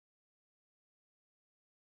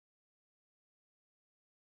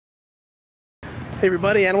Hey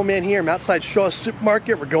everybody, Animal Man here. I'm outside Shaw's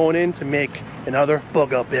Supermarket. We're going in to make another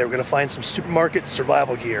bug up there. We're going to find some supermarket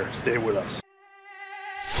survival gear. Stay with us.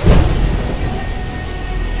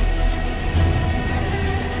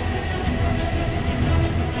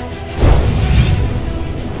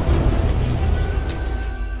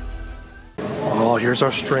 Oh, here's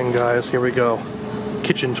our string, guys. Here we go.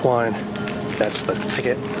 Kitchen twine. That's the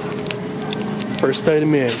ticket. First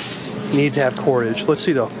item in. Need to have cordage. Let's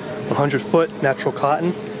see though. 100 foot natural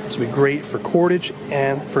cotton. This will be great for cordage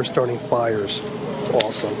and for starting fires.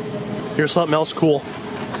 Awesome. Here's something else cool.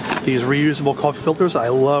 These reusable coffee filters. I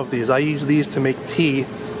love these. I use these to make tea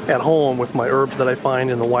at home with my herbs that I find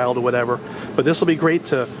in the wild or whatever. But this will be great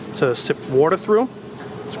to sift water through.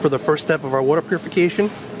 It's for the first step of our water purification.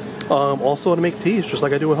 Also to make teas, just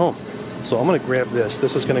like I do at home. So I'm going to grab this.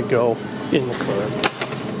 This is going to go in the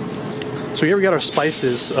cart. So here we got our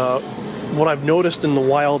spices. What I've noticed in the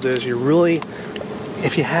wild is you really,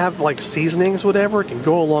 if you have like seasonings, whatever, it can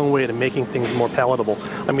go a long way to making things more palatable.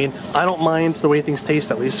 I mean, I don't mind the way things taste,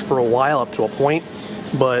 at least for a while, up to a point,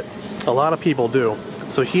 but a lot of people do.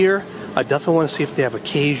 So here, I definitely want to see if they have a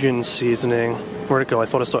Cajun seasoning. Where'd it go? I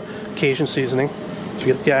thought I saw Cajun seasoning. So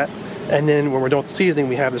we get that. And then when we're done with the seasoning,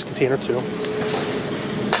 we have this container too.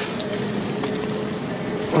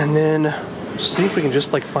 And then see if we can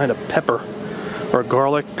just like find a pepper or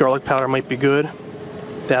garlic. Garlic powder might be good.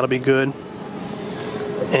 That'll be good.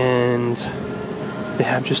 And they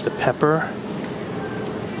have just a pepper.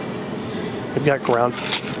 We've got ground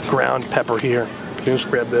pepper here. Just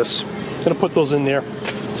grab this. I'm gonna put those in there.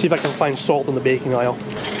 See if I can find salt in the baking aisle.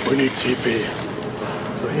 We need TP.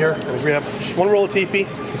 So here, I'm gonna grab just one roll of TP,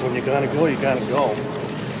 because when you gotta go, you gotta go.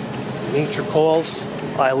 Nature calls,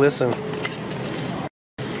 I listen.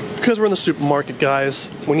 Because we're in the supermarket,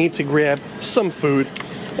 guys, we need to grab some food,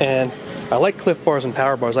 and I like Cliff Bars and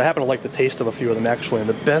Power Bars. I happen to like the taste of a few of them, actually, and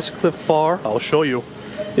the best Cliff Bar, I'll show you,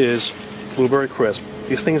 is Blueberry Crisp.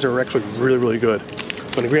 These things are actually really, really good.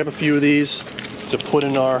 I'm gonna grab a few of these to put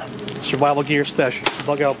in our survival gear stash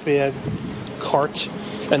bug out bag, cart,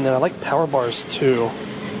 and then I like Power Bars too.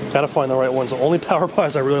 Gotta find the right ones. The only Power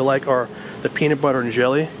Bars I really like are the peanut butter and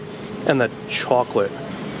jelly and the chocolate.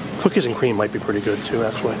 Cookies and cream might be pretty good too,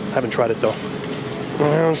 actually. I haven't tried it though.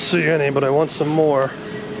 I don't see any, but I want some more.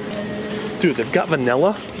 Dude, they've got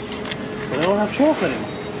vanilla, but they don't have chocolate anymore.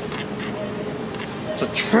 It's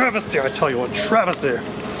a travesty, I tell you, a travesty.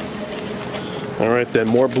 Alright then,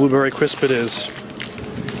 more Blueberry Crisp it is.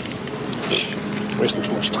 Wasting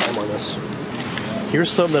too much time on this.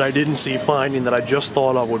 Here's some that I didn't see finding that I just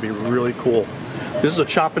thought of would be really cool. This is a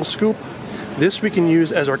chop and scoop. This we can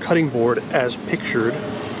use as our cutting board as pictured.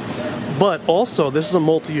 But also, this is a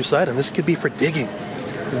multi-use item. This could be for digging.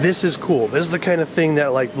 This is cool. This is the kind of thing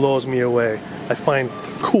that like blows me away. I find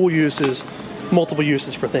cool uses, multiple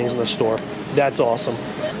uses for things in the store. That's awesome.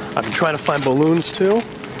 I've been trying to find balloons too.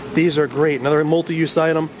 These are great. Another multi-use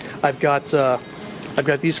item. I've got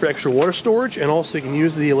these for extra water storage, and also you can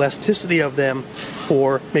use the elasticity of them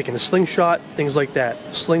for making a slingshot, things like that.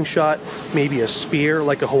 Slingshot, maybe a spear,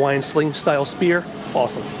 like a Hawaiian sling style spear.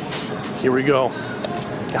 Awesome. Here we go.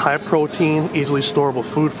 High protein, easily storable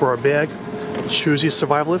food for our bag. Choose these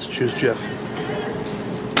survivalists, choose Jif.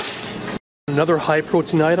 Another high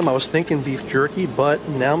protein item, I was thinking beef jerky, but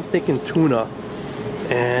now I'm thinking tuna.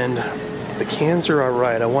 And the cans are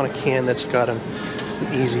alright. I want a can that's got an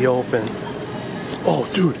easy open. Oh,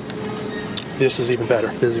 dude, this is even better.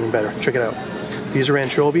 This is even better. Check it out. These are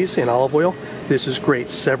anchovies in olive oil. This is great.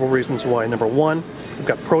 Several reasons why. Number one, I've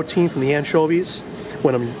got protein from the anchovies.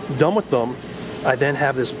 When I'm done with them, I then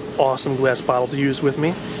have this awesome glass bottle to use with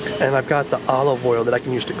me, and I've got the olive oil that I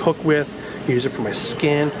can use to cook with, use it for my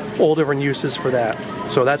skin, all different uses for that.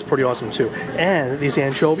 So that's pretty awesome too. And these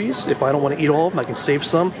anchovies, if I don't want to eat all of them, I can save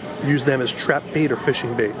some, use them as trap bait or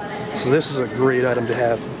fishing bait. So this is a great item to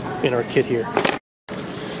have in our kit here.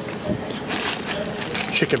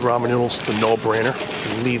 Chicken ramen noodles, it's a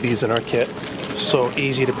no-brainer. We need these in our kit. So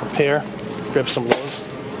easy to prepare. Grab some of those.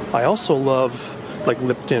 I also love like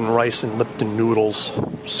Lipton rice and Lipton noodles.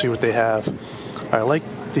 See what they have. I like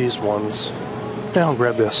these ones. Yeah, I'll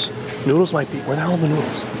grab this. Noodles might be, where the hell are the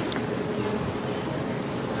noodles?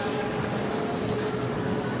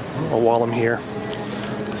 Oh, while I'm here,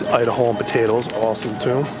 it's Idaho and potatoes, awesome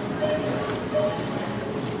too.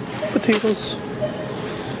 Potatoes.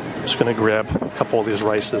 I'm just gonna grab a couple of these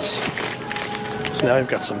rices. So now I've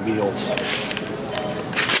got some meals.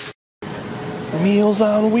 Meals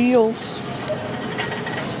on wheels.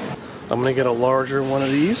 I'm gonna get a larger one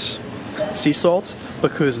of these. Sea salt,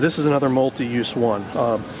 because this is another multi-use one.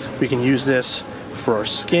 We can use this for our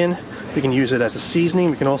skin, We can use it as a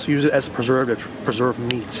seasoning. We can also use it as a preservative to preserve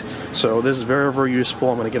meat. So this is very, very useful.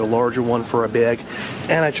 I'm going to get a larger one for a bag.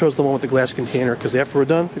 And I chose the one with the glass container because after we're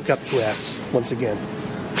done, we've got the glass once again.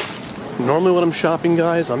 Normally when I'm shopping,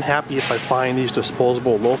 guys, I'm happy if I find these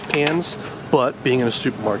disposable loaf pans. But being in a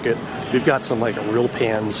supermarket, we've got some like real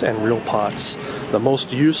pans and real pots. The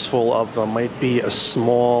most useful of them might be a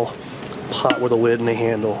small pot with a lid and a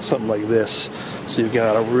handle, something like this. So you've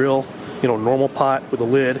got a real, normal pot with a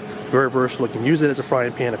lid, very versatile. You can use it as a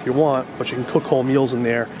frying pan if you want, but you can cook whole meals in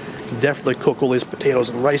there. You can definitely cook all these potatoes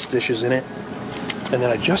and rice dishes in it. And then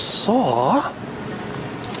I just saw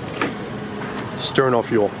sterno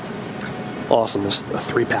fuel. Awesome, this is a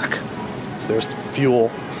 3-pack. So there's fuel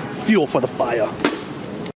for the fire.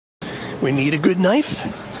 We need a good knife,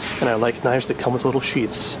 and I like knives that come with little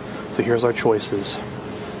sheaths. So here's our choices.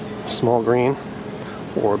 A small green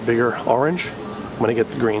or a bigger orange. I'm gonna get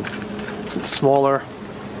the green. It's smaller,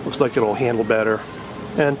 looks like it'll handle better,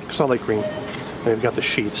 and because I like green. And we've got the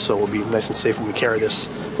sheath, so it'll be nice and safe when we carry this,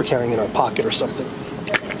 if we're carrying it in our pocket or something.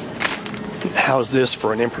 How's this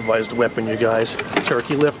for an improvised weapon, you guys?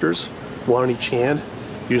 Turkey lifters, one in each hand.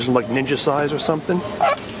 Use them like ninja size or something.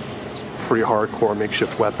 It's a pretty hardcore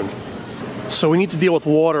makeshift weapon. So we need to deal with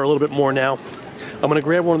water a little bit more now. I'm gonna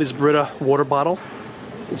grab one of these Brita water bottle.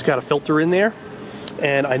 It's got a filter in there,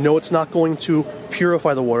 and I know it's not going to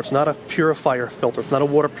purify the water. It's not a purifier filter. It's not a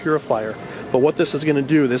water purifier. But what this is gonna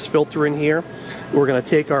do, this filter in here, we're gonna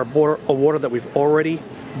take our water that we've already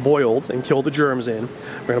boiled and killed the germs in.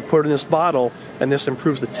 We're going to put it in this bottle, and this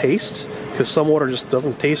improves the taste because some water just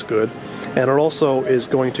doesn't taste good, and it also is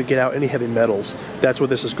going to get out any heavy metals. That's what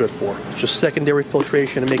this is good for. It's just secondary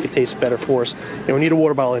filtration to make it taste better for us, and we need a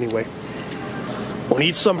water bottle anyway. We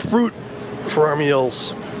need some fruit for our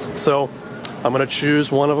meals, so I'm going to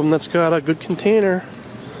choose one of them that's got a good container.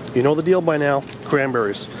 You know the deal by now.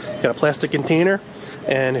 Cranberries. Got a plastic container,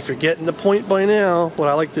 and if you're getting the point by now, what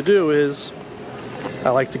I like to do is I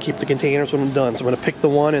like to keep the containers when I'm done, so I'm going to pick the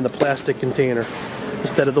one in the plastic container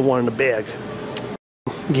instead of the one in the bag.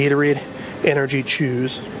 Gatorade Energy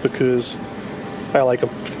Chews, because I like them.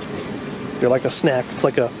 They're like a snack. It's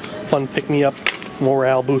like a fun pick-me-up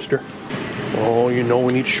morale booster. Oh,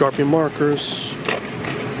 we need Sharpie markers.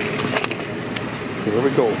 Here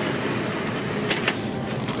we go.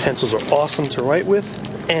 Pencils are awesome to write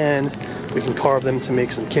with, and we can carve them to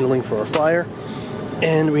make some kindling for our fire.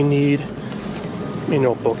 And we need a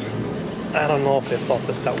notebook. I don't know if they thought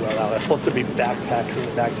this that well out. I thought there'd be backpacks in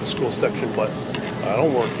the back to school section, but I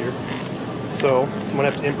don't work here. So I'm gonna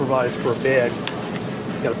have to improvise for a bag.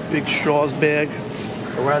 Got a big Shaw's bag.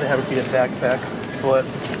 I'd rather have it be a backpack, but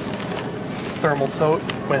thermal tote,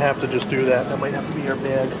 might have to just do that. That might have to be our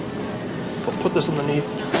bag. So I'll put this underneath.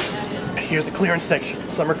 Here's the clearance section,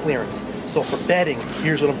 summer clearance. So for bedding,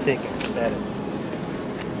 here's what I'm thinking, bedding.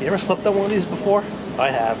 You ever slept on one of these before? I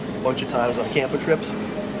have a bunch of times on camping trips.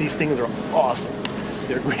 These things are awesome.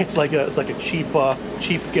 They're great. It's like a cheap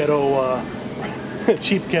ghetto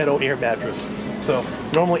cheap ghetto air mattress. So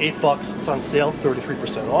normally $8. It's on sale,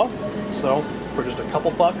 33% off. So for just a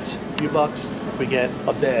couple bucks, few bucks, we get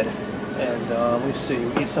a bed. And let me see,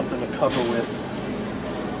 we need something to cover with.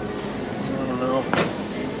 I don't know.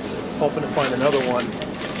 I was hoping to find another one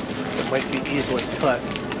that might be easily cut.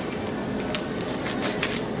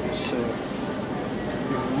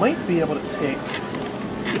 Might be able to take,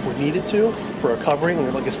 if we needed to, for a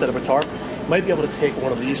covering, like instead of a tarp, might be able to take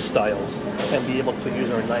one of these styles and be able to use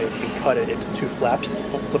our knife and cut it into 2 flaps,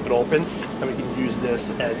 flip it open, and we can use this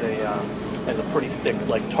as a pretty thick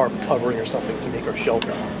like tarp covering or something to make our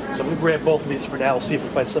shelter. So I'm going to grab both of these for now. We'll see if we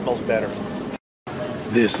find something else better.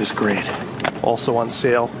 This is great. Also on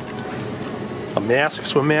sale, a mask,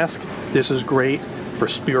 swim mask. This is great for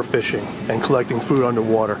spear fishing and collecting food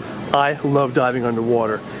underwater. I love diving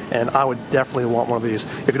underwater, and I would definitely want one of these.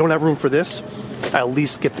 If you don't have room for this, at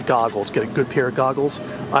least get the goggles. Get a good pair of goggles.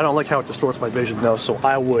 I don't like how it distorts my vision though, so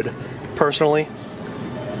I would personally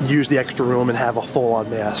use the extra room and have a full-on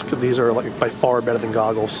mask. These are like by far better than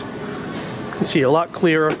goggles. You can see a lot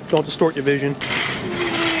clearer, don't distort your vision.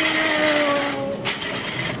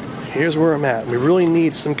 Here's where I'm at. We really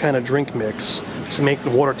need some kind of drink mix to make the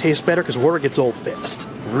water taste better, because water gets old fast.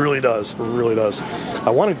 It really does, it really does. I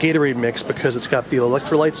want a Gatorade mix because it's got the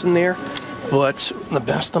electrolytes in there, but the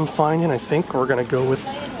best I'm finding, I think we're gonna go with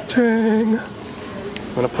Tang.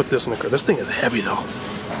 I'm gonna put this in the car. This thing is heavy though.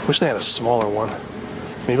 Wish they had a smaller one.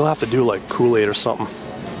 Maybe I'll have to do like Kool-Aid or something.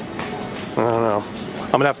 I don't know.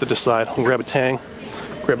 I'm gonna have to decide. I'll grab a Tang,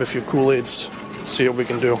 grab a few Kool-Aids, see what we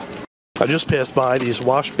can do. I just passed by these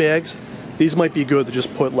wash bags. These might be good to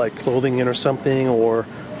just put like clothing in or something, or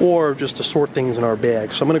or just to sort things in our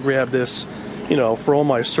bag. So I'm gonna grab this, you know, for all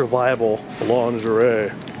my survival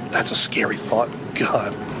lingerie. That's a scary thought,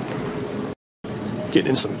 God. Getting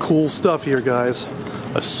in some cool stuff here, guys.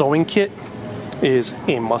 A sewing kit is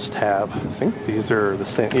a must-have. I think these are the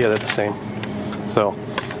same. Yeah, they're the same. So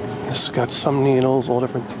this has got some needles, all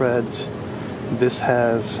different threads. This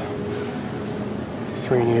has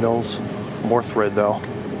 3 needles, more thread though.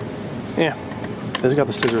 Yeah, this has got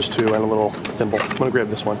the scissors too and a little thimble. I'm gonna grab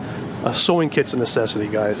this one. A sewing kit's a necessity,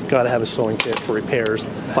 guys. Gotta have a sewing kit for repairs.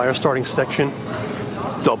 Fire starting section,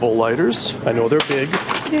 double lighters. I know they're big.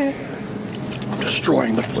 Yeah. I'm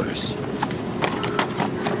destroying the place.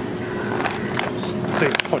 Stay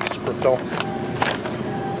punch though.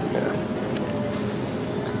 Yeah.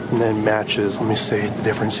 And then matches. Let me see. The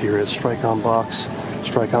difference here is strike on box,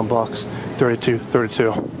 32,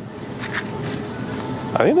 32.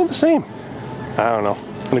 I think they're the same. I don't know.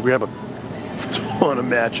 I'm gonna grab a ton of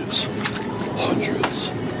matches.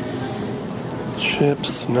 Hundreds.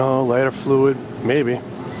 Chips, no. Lighter fluid, maybe.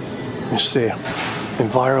 Let me see.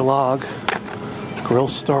 Envirolog. Grill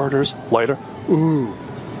starters. Lighter. Ooh.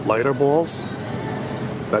 Lighter balls.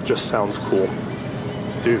 That just sounds cool.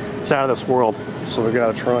 Dude, it's out of this world. So we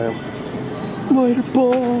gotta try them. Lighter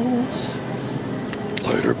balls.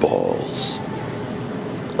 Lighter balls.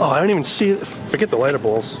 Oh, I don't even see it. Forget the lighter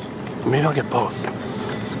balls. Maybe I'll get both.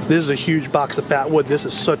 This is a huge box of fat wood. This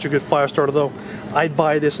is such a good fire starter though. I'd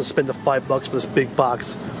buy this and spend the $5 for this big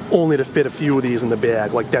box only to fit a few of these in the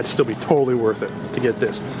bag. Like, that'd still be totally worth it to get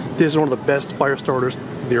this. This is one of the best fire starters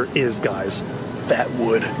there is, guys. Fat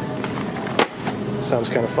wood. Sounds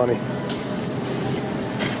kind of funny.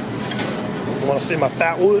 You want to see my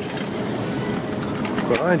fat wood?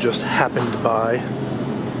 But I just happened to buy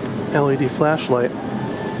LED flashlight.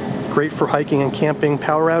 Great for hiking and camping,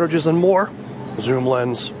 power outages and more. Zoom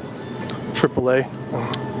lens, AAA,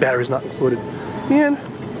 batteries not included. Man,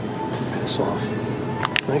 piss off.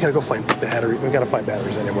 I gotta go find batteries. We gotta find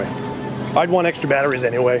batteries anyway. I'd want extra batteries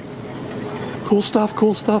anyway. Cool stuff,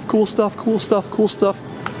 cool stuff, cool stuff, cool stuff, cool stuff.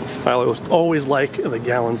 I always like the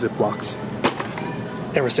gallon Ziplocs.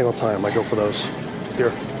 Every single time I go for those.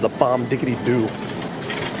 They're the bomb diggity do.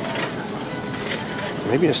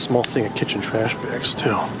 Maybe a small thing of kitchen trash bags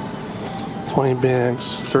too. 20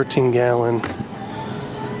 bags, 13 gallon.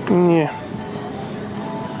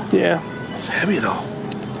 Yeah, it's heavy though.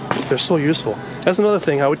 They're so useful. That's another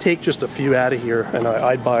thing. I would take just a few out of here and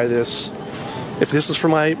I'd buy this. If this is for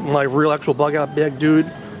my real actual bug out bag,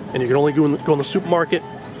 dude, and you can only go in the supermarket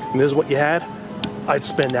and this is what you had, I'd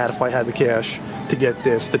spend that if I had the cash to get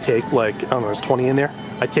this, to take like, I don't know, there's 20 in there.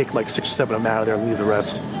 I'd take like 6 or 7 of them out of there and leave the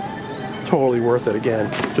rest. Totally worth it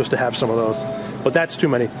again, just to have some of those. But that's too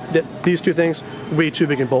many. These two things, way too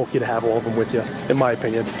big and bulky to have all of them with you, in my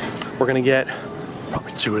opinion. We're gonna get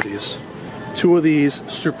probably 2 of these. 2 of these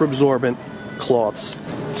super absorbent cloths.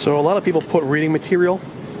 So a lot of people put reading material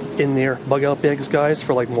in their bug out bags, guys,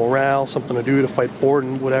 for like morale, something to do to fight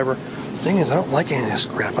boredom, whatever. The thing is, I don't like any of this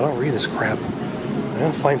crap. I don't read this crap. I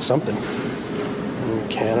gotta find something.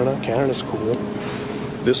 Canada's cool.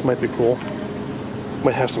 This might be cool.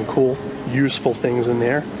 Might have some cool, useful things in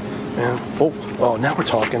there. And oh, now we're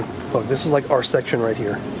talking. Look, this is like our section right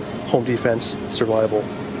here. Home defense, survival.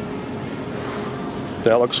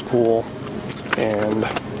 That looks cool. And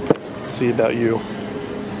let's see about you.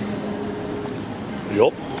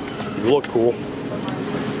 Yup, you look cool.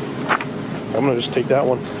 I'm gonna just take that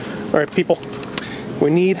one. All right, people, we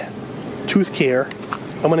need tooth care.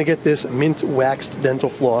 I'm gonna get this mint waxed dental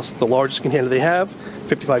floss, the largest container they have,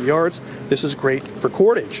 55 yards. This is great for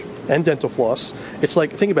cordage and dental floss. It's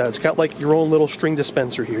like, think about it, it's got like your own little string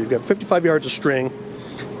dispenser here. You've got 55 yards of string,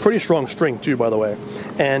 pretty strong string too, by the way.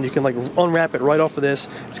 And you can like unwrap it right off of this.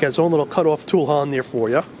 It's got its own little cut-off tool on there for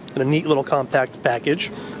you, and a neat little compact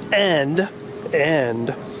package. And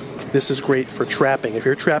this is great for trapping. If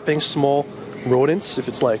you're trapping small rodents, if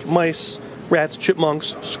it's like mice, rats,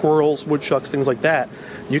 chipmunks, squirrels, woodchucks, things like that,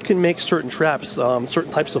 you can make certain traps,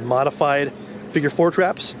 certain types of modified figure 4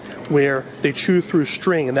 traps where they chew through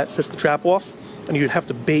string and that sets the trap off, and you'd have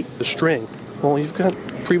to bait the string. Well, you've got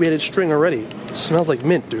pre-baited string already. It smells like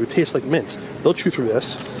mint, dude. Tastes like mint. They'll chew through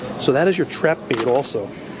this. So that is your trap bait also.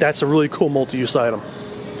 That's a really cool multi-use item.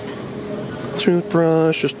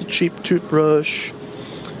 Toothbrush, just a cheap toothbrush.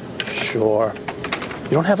 Sure.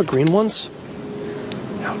 You don't have a green ones?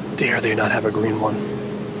 How dare they not have a green one?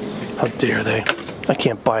 How dare they? I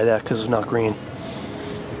can't buy that because it's not green.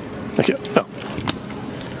 Okay. Oh.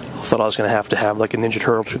 I thought I was going to have like a Ninja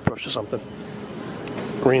Turtle toothbrush or something.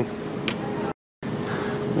 Green.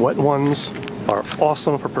 Wet ones are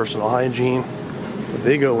awesome for personal hygiene.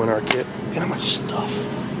 They go in our kit. Look at how much stuff.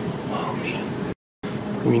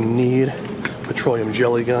 We need petroleum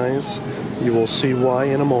jelly, guys. You will see why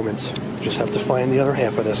in a moment. Just have to find the other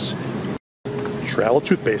half of this. Travel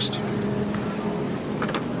toothpaste.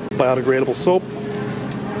 Biodegradable soap.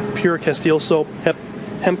 Pure Castile soap.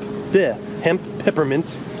 Hemp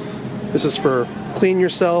peppermint. This is for clean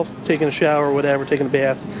yourself, taking a shower, whatever, taking a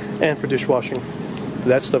bath, and for dishwashing.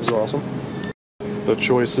 That stuff's awesome. The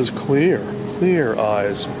choice is clear. Clear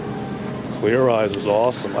eyes. Clear eyes is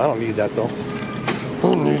awesome. I don't need that though. I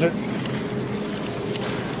don't need it.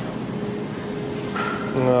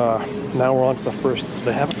 Now we're on to the first. Do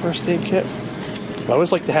they have a first aid kit? I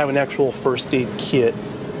always like to have an actual first aid kit.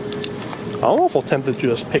 I'm awful tempted to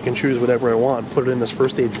just pick and choose whatever I want and put it in this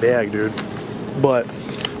first aid bag, dude. But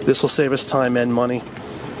this will save us time and money.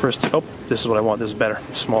 First, oh, this is what I want. This is better,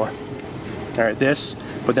 smaller. All right, this.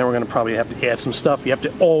 But then we're gonna probably have to add some stuff. You have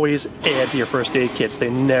to always add to your first aid kits. They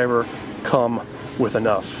never come with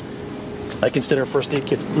enough. I consider first aid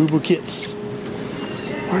kits boo-boo kits.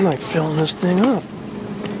 We're like filling this thing up.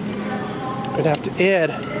 Gonna have to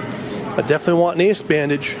add. I definitely want an ace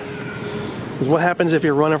bandage. Because what happens if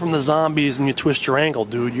you're running from the zombies and you twist your ankle,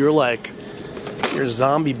 dude? You're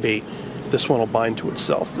zombie bait. This one will bind to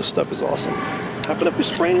itself. This stuff is awesome. Happen if you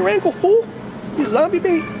sprain your ankle, fool? You zombie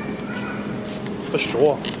bait. For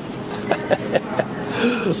sure.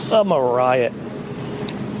 I'm a riot.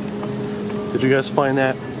 Did you guys find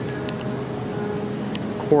that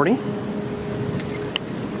corny?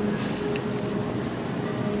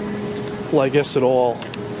 Well, I guess it all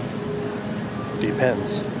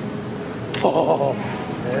depends. Oh,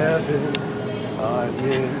 heaven, I'm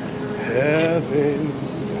in heaven,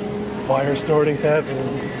 fire starting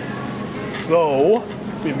heaven. So,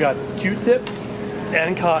 we've got Q-tips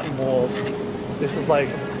and cotton balls. This is like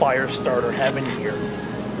fire starter heaven here.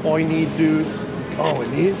 All you need, dudes. Oh,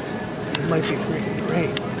 and these might be freaking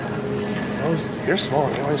great. They're small.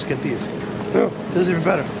 I always get these. Oh, this is even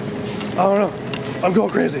better. I don't know. I'm going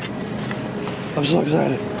crazy. I'm so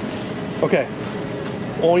excited. Okay.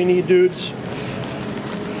 All you need, dudes,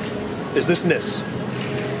 is this and this.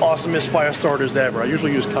 Awesomest fire starters ever. I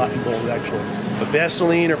usually use cotton balls, actually. But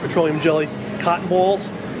Vaseline or petroleum jelly, cotton balls,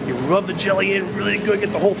 you rub the jelly in really good,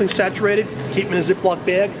 get the whole thing saturated, keep them in a Ziploc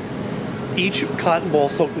bag. Each cotton ball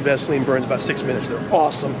soaked in Vaseline burns about 6 minutes. They're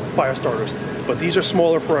awesome fire starters. But these are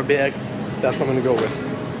smaller for a bag. That's what I'm gonna go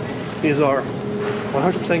with. These are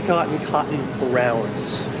 100% cotton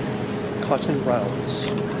rounds. Cotton rounds.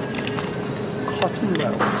 Cotton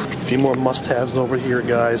rounds. A few more must-haves over here,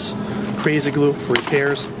 guys. Crazy glue for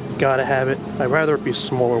repairs. Gotta have it. I'd rather it be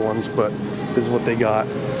smaller ones, but this is what they got.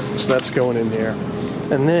 So that's going in there.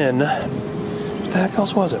 And then, what the heck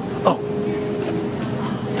else was it? Oh,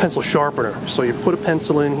 pencil sharpener. So you put a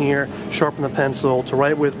pencil in here, sharpen the pencil to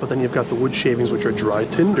write with, but then you've got the wood shavings, which are dry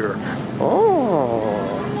tinder. Oh.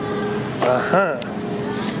 Uh-huh.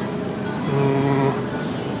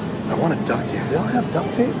 I want a duct tape. They don't have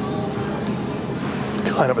duct tape?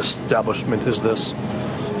 What kind of establishment is this?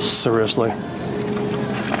 Seriously.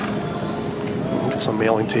 Get some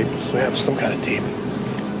mailing tape so we have some kind of tape.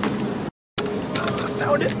 I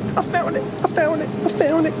found it. I found it. I found it. I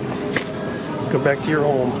found it. Go back to your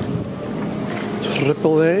home.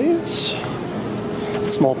 Triple A's.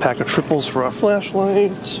 Small pack of triples for our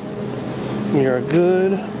flashlights. We are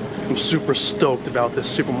good. I'm super stoked about this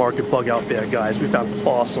supermarket bug out there, guys. We found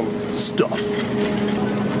awesome stuff.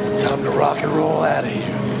 Time to rock and roll out of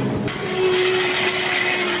here.